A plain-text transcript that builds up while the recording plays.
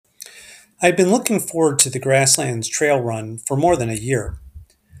I'd been looking forward to the Grasslands trail run for more than a year.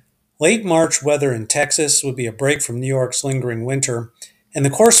 Late March weather in Texas would be a break from New York's lingering winter, and the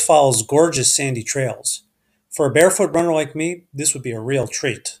course follows gorgeous sandy trails. For a barefoot runner like me, this would be a real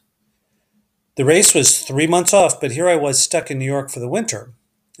treat. The race was 3 months off, but here I was stuck in New York for the winter,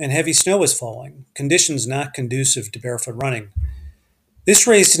 and heavy snow was falling, conditions not conducive to barefoot running. This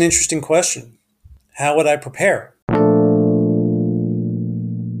raised an interesting question. How would I prepare?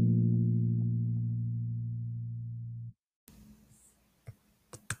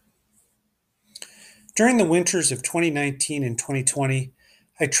 During the winters of 2019 and 2020,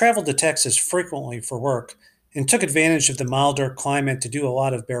 I traveled to Texas frequently for work and took advantage of the milder climate to do a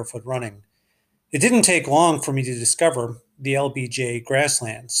lot of barefoot running. It didn't take long for me to discover the LBJ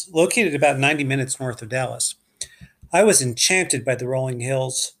Grasslands, located about 90 minutes north of Dallas. I was enchanted by the rolling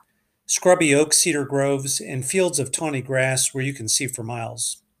hills, scrubby oak cedar groves, and fields of tawny grass where you can see for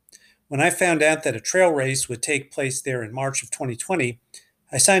miles. When I found out that a trail race would take place there in March of 2020,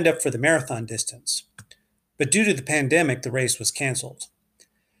 I signed up for the marathon distance. But due to the pandemic, the race was canceled.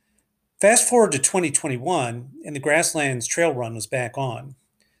 Fast forward to 2021, and the Grasslands Trail Run was back on.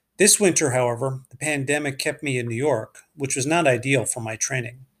 This winter, however, the pandemic kept me in New York, which was not ideal for my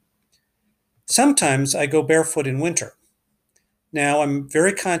training. Sometimes I go barefoot in winter. Now, I'm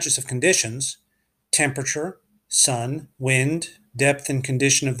very conscious of conditions: temperature, sun, wind, depth and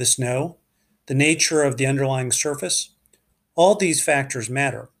condition of the snow, the nature of the underlying surface. All these factors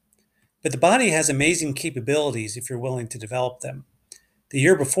matter. But the body has amazing capabilities if you're willing to develop them. The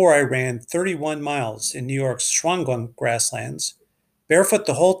year before, I ran 31 miles in New York's Schwangwang grasslands, barefoot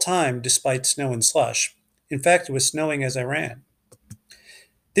the whole time despite snow and slush. In fact, it was snowing as I ran.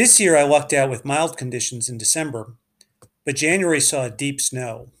 This year, I lucked out with mild conditions in December, but January saw deep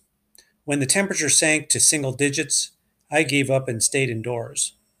snow. When the temperature sank to single digits, I gave up and stayed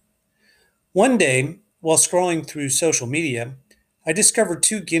indoors. One day, while scrolling through social media, I discovered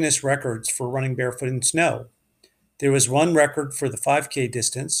two Guinness records for running barefoot in snow. There was one record for the 5K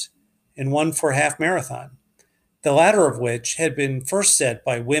distance and one for a half marathon, the latter of which had been first set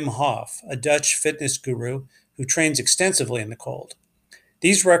by Wim Hof, a Dutch fitness guru who trains extensively in the cold.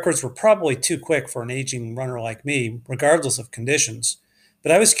 These records were probably too quick for an aging runner like me, regardless of conditions,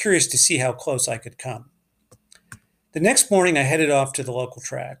 but I was curious to see how close I could come. The next morning, I headed off to the local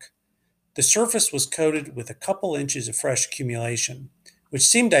track. The surface was coated with a couple inches of fresh accumulation, which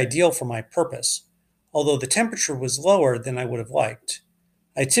seemed ideal for my purpose, although the temperature was lower than I would have liked.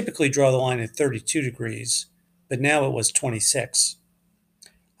 I typically draw the line at 32 degrees, but now it was 26.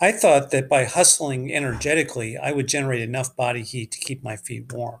 I thought that by hustling energetically, I would generate enough body heat to keep my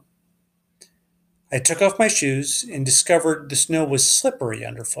feet warm. I took off my shoes and discovered the snow was slippery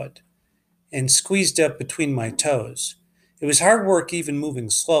underfoot and squeezed up between my toes. It was hard work even moving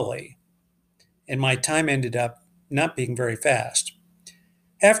slowly, and my time ended up not being very fast.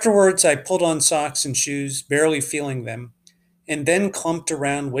 Afterwards, I pulled on socks and shoes, barely feeling them, and then clumped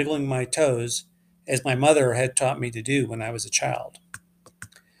around wiggling my toes, as my mother had taught me to do when I was a child.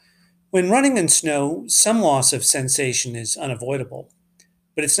 When running in snow, some loss of sensation is unavoidable,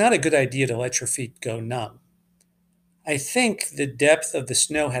 but it's not a good idea to let your feet go numb. I think the depth of the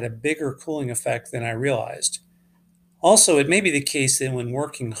snow had a bigger cooling effect than I realized. Also, it may be the case that when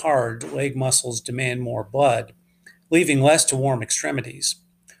working hard, leg muscles demand more blood, leaving less to warm extremities.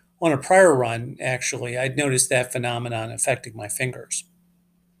 On a prior run, actually, I'd noticed that phenomenon affecting my fingers.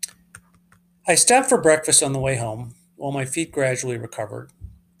 I stopped for breakfast on the way home, while my feet gradually recovered,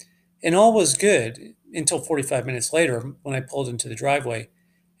 and all was good until 45 minutes later when I pulled into the driveway,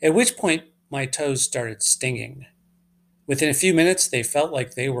 at which point my toes started stinging. Within a few minutes, they felt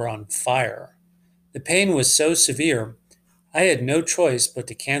like they were on fire. The pain was so severe, I had no choice but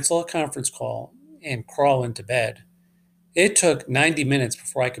to cancel a conference call and crawl into bed. It took 90 minutes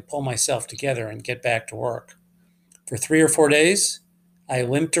before I could pull myself together and get back to work. For 3 or 4 days, I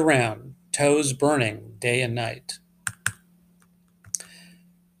limped around, toes burning day and night.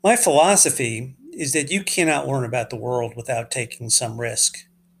 My philosophy is that you cannot learn about the world without taking some risk.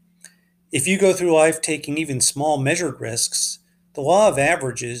 If you go through life taking even small measured risks, the law of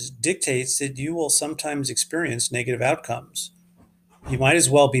averages dictates that you will sometimes experience negative outcomes. You might as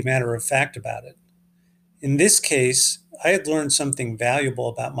well be matter of fact about it. In this case, I had learned something valuable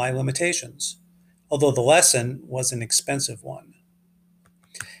about my limitations, although the lesson was an expensive one.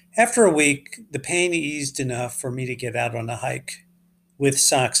 After a week, the pain eased enough for me to get out on a hike, with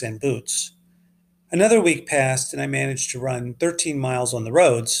socks and boots. Another week passed and I managed to run 13 miles on the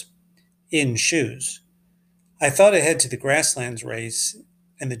roads, in shoes. I thought ahead to the Grasslands race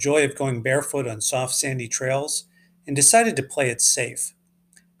and the joy of going barefoot on soft sandy trails and decided to play it safe.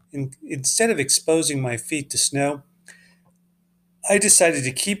 Instead of exposing my feet to snow, I decided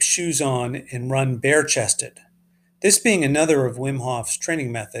to keep shoes on and run bare chested. This being another of Wim Hof's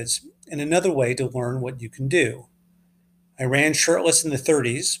training methods and another way to learn what you can do. I ran shirtless in the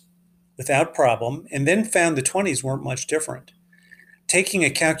 30s without problem and then found the 20s weren't much different. Taking a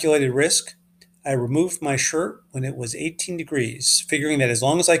calculated risk, I removed my shirt when it was 18 degrees, figuring that as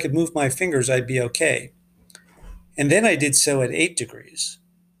long as I could move my fingers, I'd be okay. And then I did so at 8 degrees,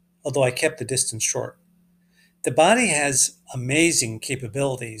 although I kept the distance short. The body has amazing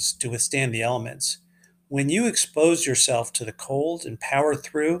capabilities to withstand the elements. When you expose yourself to the cold and power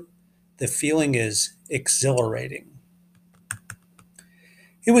through, the feeling is exhilarating.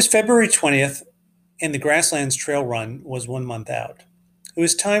 It was February 20th, and the Grasslands trail run was 1 month out. It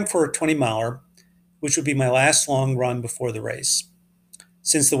was time for a 20-miler, which would be my last long run before the race.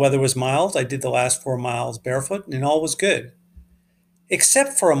 Since the weather was mild, I did the last 4 miles barefoot, and all was good,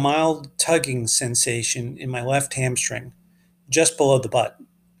 except for a mild tugging sensation in my left hamstring, just below the butt.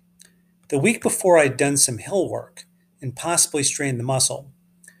 The week before, I'd done some hill work and possibly strained the muscle,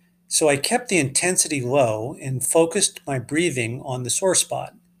 so I kept the intensity low and focused my breathing on the sore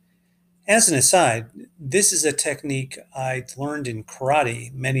spot. As an aside, this is a technique I'd learned in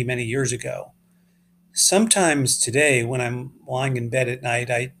karate many, many years ago. Sometimes today, when I'm lying in bed at night,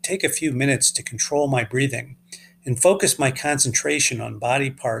 I take a few minutes to control my breathing and focus my concentration on body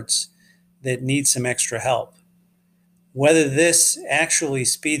parts that need some extra help. Whether this actually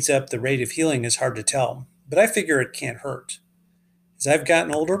speeds up the rate of healing is hard to tell, but I figure it can't hurt. As I've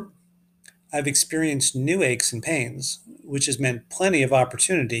gotten older, I've experienced new aches and pains, which has meant plenty of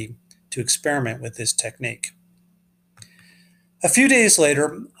opportunity to experiment with this technique. A few days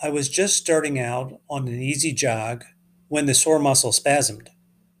later, I was just starting out on an easy jog when the sore muscle spasmed.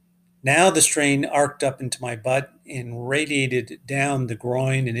 Now the strain arced up into my butt and radiated down the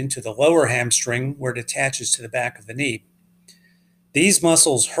groin and into the lower hamstring where it attaches to the back of the knee. These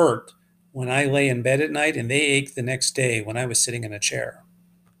muscles hurt when I lay in bed at night, and they ached the next day when I was sitting in a chair.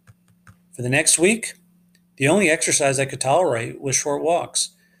 For the next week, the only exercise I could tolerate was short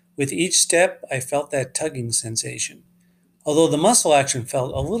walks. With each step, I felt that tugging sensation, although the muscle action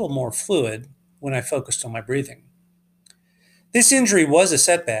felt a little more fluid when I focused on my breathing. This injury was a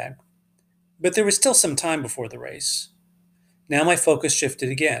setback, but there was still some time before the race. Now my focus shifted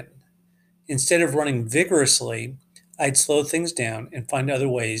again. Instead of running vigorously, I'd slow things down and find other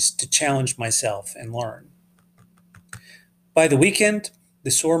ways to challenge myself and learn. By the weekend,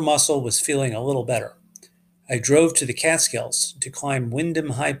 the sore muscle was feeling a little better. I drove to the Catskills to climb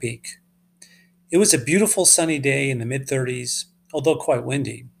Wyndham High Peak. It was a beautiful sunny day in the mid-30s, although quite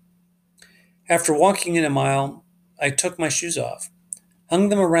windy. After walking in a mile, I took my shoes off, hung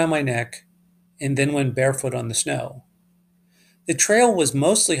them around my neck, and then went barefoot on the snow. The trail was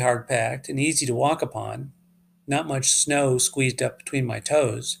mostly hard-packed and easy to walk upon, not much snow squeezed up between my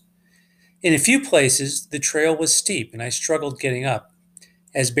toes. In a few places, the trail was steep and I struggled getting up,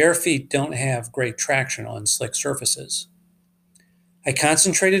 as bare feet don't have great traction on slick surfaces. I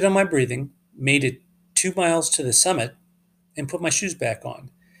concentrated on my breathing, made it 2 miles to the summit, and put my shoes back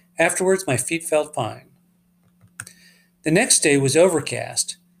on. Afterwards, my feet felt fine. The next day was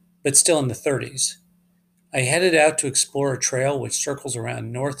overcast, but still in the 30s. I headed out to explore a trail which circles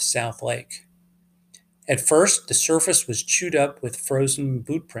around North-South Lake. At first, the surface was chewed up with frozen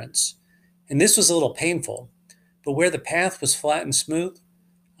boot prints, and this was a little painful, but where the path was flat and smooth,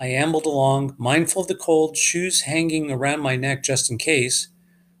 I ambled along, mindful of the cold, shoes hanging around my neck just in case,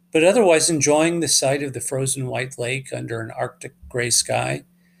 but otherwise enjoying the sight of the frozen white lake under an Arctic gray sky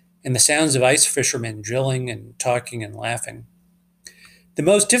and the sounds of ice fishermen drilling and talking and laughing. The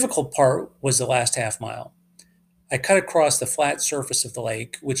most difficult part was the last half mile. I cut across the flat surface of the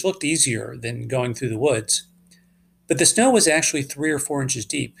lake, which looked easier than going through the woods, but the snow was actually 3 or 4 inches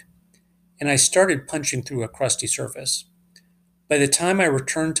deep, and I started punching through a crusty surface. By the time I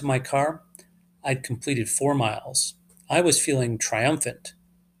returned to my car, I'd completed 4 miles. I was feeling triumphant.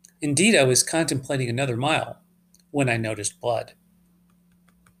 Indeed, I was contemplating another mile when I noticed blood.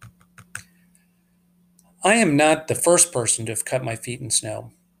 I am not the first person to have cut my feet in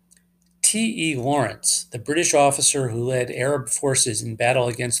snow. T.E. Lawrence, the British officer who led Arab forces in battle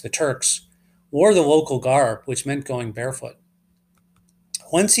against the Turks, wore the local garb, which meant going barefoot.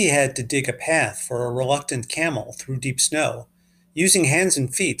 Once he had to dig a path for a reluctant camel through deep snow, using hands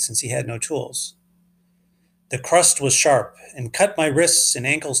and feet since he had no tools. The crust was sharp and cut my wrists and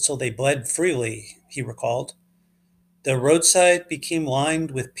ankles till they bled freely, he recalled. The roadside became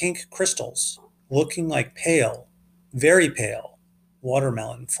lined with pink crystals, looking like pale, very pale,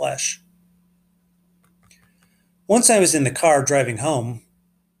 watermelon flesh. Once I was in the car driving home,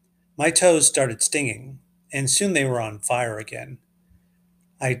 My toes started stinging, and soon they were on fire again.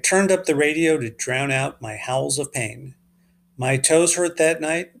 I turned up the radio to drown out my howls of pain. My toes hurt that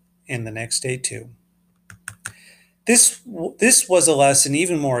night and the next day too. This was a lesson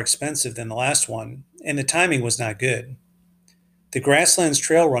even more expensive than the last one, and the timing was not good. The Grasslands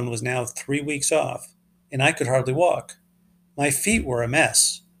trail run was now 3 weeks off, and I could hardly walk. My feet were a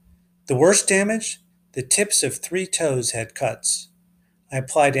mess. The worst damage? The tips of 3 toes had cuts. I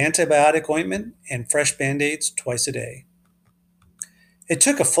applied antibiotic ointment and fresh band-aids twice a day. It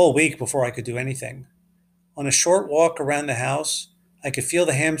took a full week before I could do anything. On a short walk around the house, I could feel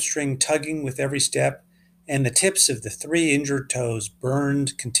the hamstring tugging with every step, and the tips of the 3 injured toes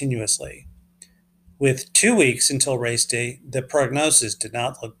burned continuously. With 2 weeks until race day, the prognosis did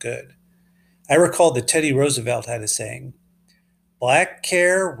not look good. I recalled that Teddy Roosevelt had a saying, "Black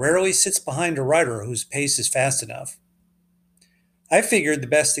care rarely sits behind a rider whose pace is fast enough." I figured the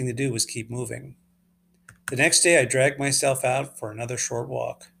best thing to do was keep moving. The next day, I dragged myself out for another short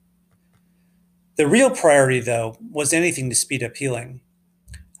walk. The real priority, though, was anything to speed up healing.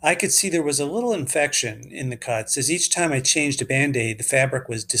 I could see there was a little infection in the cuts, as each time I changed a band-aid, the fabric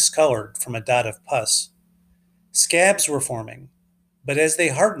was discolored from a dot of pus. Scabs were forming, but as they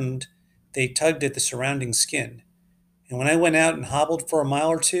hardened, they tugged at the surrounding skin. And when I went out and hobbled for a mile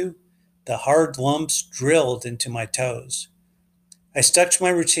or two, the hard lumps drilled into my toes. I stuck to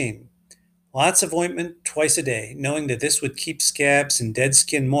my routine. Lots of ointment twice a day, knowing that this would keep scabs and dead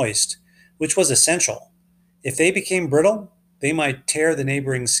skin moist, which was essential. If they became brittle, they might tear the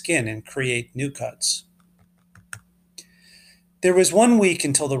neighboring skin and create new cuts. There was 1 week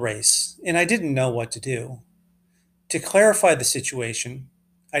until the race, and I didn't know what to do. To clarify the situation,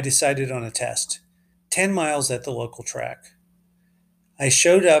 I decided on a test, 10 miles at the local track. I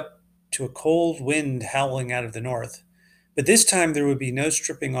showed up to a cold wind howling out of the north, but this time there would be no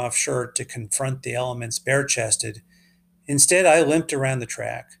stripping off shirt to confront the elements bare-chested. Instead, I limped around the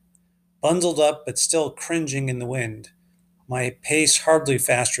track, bundled up but still cringing in the wind, my pace hardly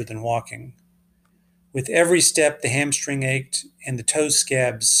faster than walking. With every step, the hamstring ached and the toe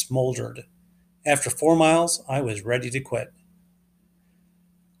scabs smoldered. After 4 miles, I was ready to quit.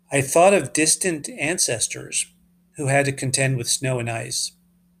 I thought of distant ancestors who had to contend with snow and ice.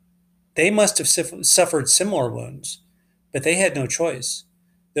 They must have suffered similar wounds, but they had no choice.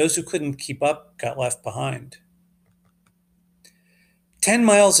 Those who couldn't keep up got left behind. 10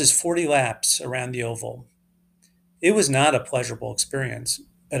 miles is 40 laps around the oval. It was not a pleasurable experience,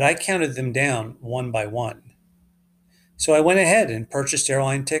 but I counted them down one by one. So I went ahead and purchased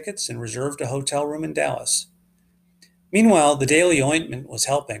airline tickets and reserved a hotel room in Dallas. Meanwhile, the daily ointment was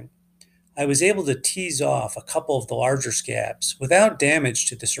helping. I was able to tease off a couple of the larger scabs without damage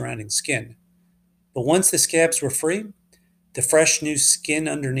to the surrounding skin. But once the scabs were free, the fresh new skin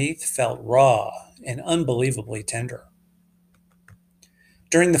underneath felt raw and unbelievably tender.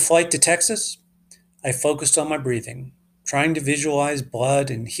 During the flight to Texas, I focused on my breathing, trying to visualize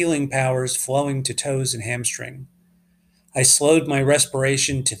blood and healing powers flowing to toes and hamstring. I slowed my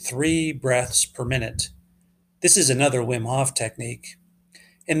respiration to 3 breaths per minute. This is another Wim Hof technique,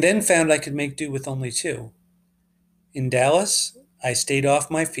 and then found I could make do with only 2. In Dallas, I stayed off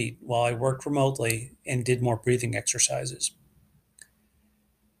my feet while I worked remotely and did more breathing exercises.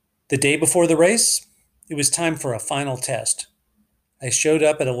 The day before the race, it was time for a final test. I showed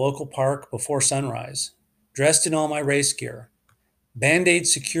up at a local park before sunrise, dressed in all my race gear,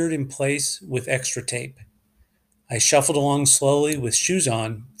 band-aids secured in place with extra tape. I shuffled along slowly with shoes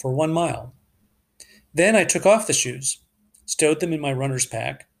on for 1 mile. Then I took off the shoes, stowed them in my runner's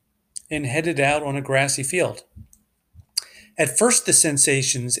pack, and headed out on a grassy field. At first, the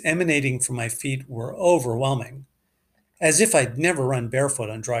sensations emanating from my feet were overwhelming, as if I'd never run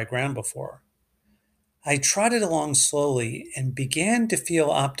barefoot on dry ground before. I trotted along slowly and began to feel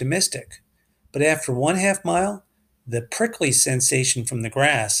optimistic, but after 1/2 mile, the prickly sensation from the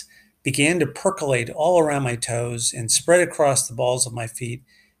grass began to percolate all around my toes and spread across the balls of my feet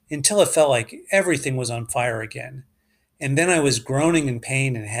until it felt like everything was on fire again. And then I was groaning in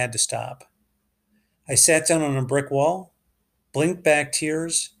pain and had to stop. I sat down on a brick wall, blinked back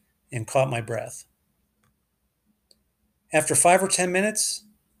tears, and caught my breath. After 5 or 10 minutes,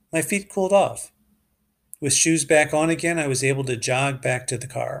 my feet cooled off. With shoes back on again, I was able to jog back to the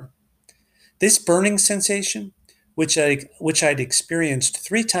car. This burning sensation, which I'd experienced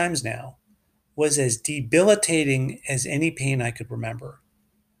 3 times now, was as debilitating as any pain I could remember.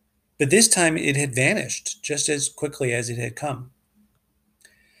 But this time it had vanished just as quickly as it had come.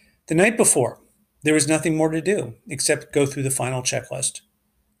 The night before, there was nothing more to do except go through the final checklist,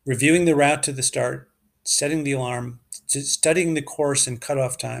 reviewing the route to the start, setting the alarm, studying the course and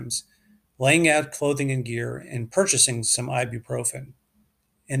cutoff times, laying out clothing and gear, and purchasing some ibuprofen.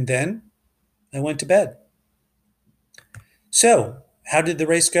 And then I went to bed. So, how did the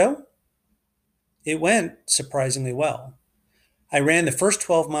race go? It went surprisingly well. I ran the first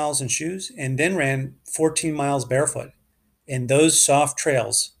 12 miles in shoes and then ran 14 miles barefoot, and those soft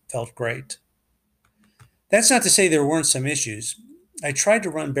trails felt great. That's not to say there weren't some issues. I tried to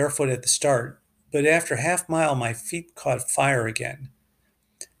run barefoot at the start, but after half mile my feet caught fire again.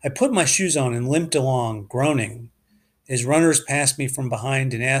 I put my shoes on and limped along, groaning, as runners passed me from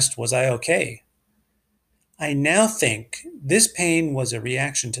behind and asked, was I okay? I now think this pain was a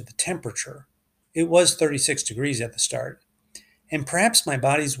reaction to the temperature. It was 36 degrees at the start, and perhaps my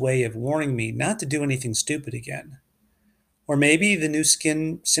body's way of warning me not to do anything stupid again. Or maybe the new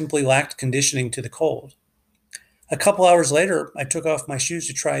skin simply lacked conditioning to the cold. A couple hours later, I took off my shoes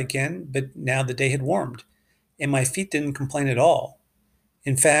to try again, but now the day had warmed, and my feet didn't complain at all.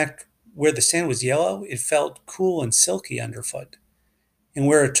 In fact, where the sand was yellow, it felt cool and silky underfoot. And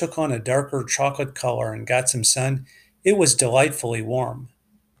where it took on a darker chocolate color and got some sun, it was delightfully warm.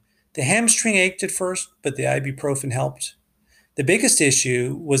 The hamstring ached at first, but the ibuprofen helped. The biggest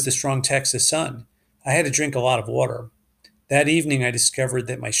issue was the strong Texas sun. I had to drink a lot of water. That evening, I discovered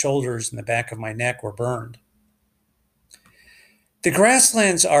that my shoulders and the back of my neck were burned. The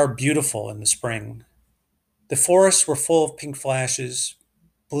grasslands are beautiful in the spring. The forests were full of pink flashes,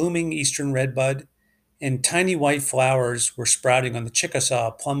 blooming eastern redbud, and tiny white flowers were sprouting on the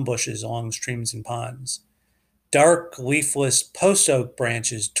Chickasaw plum bushes along streams and ponds. Dark, leafless post oak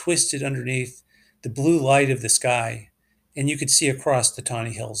branches twisted underneath the blue light of the sky, and you could see across the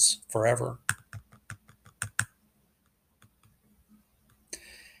tawny hills forever.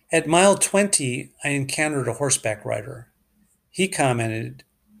 At mile 20, I encountered a horseback rider. He commented,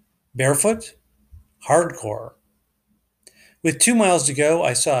 "Barefoot? Hardcore." With 2 miles to go,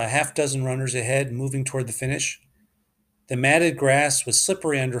 I saw a half dozen runners ahead moving toward the finish. The matted grass was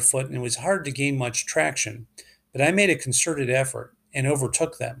slippery underfoot and it was hard to gain much traction, but I made a concerted effort and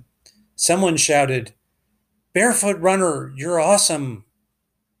overtook them. Someone shouted, "Barefoot runner, you're awesome."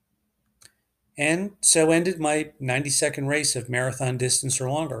 And so ended my 90-second race of marathon distance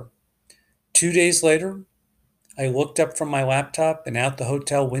or longer. 2 days later, I looked up from my laptop and out the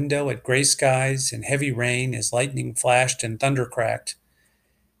hotel window at gray skies and heavy rain as lightning flashed and thunder cracked.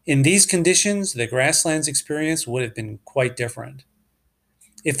 In these conditions, the Grasslands experience would have been quite different.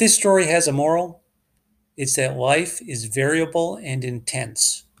 If this story has a moral, it's that life is variable and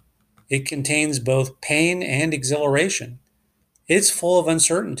intense. It contains both pain and exhilaration. It's full of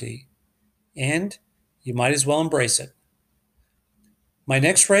uncertainty, and you might as well embrace it. My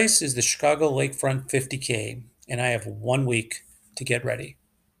next race is the Chicago Lakefront 50K, and I have 1 week to get ready.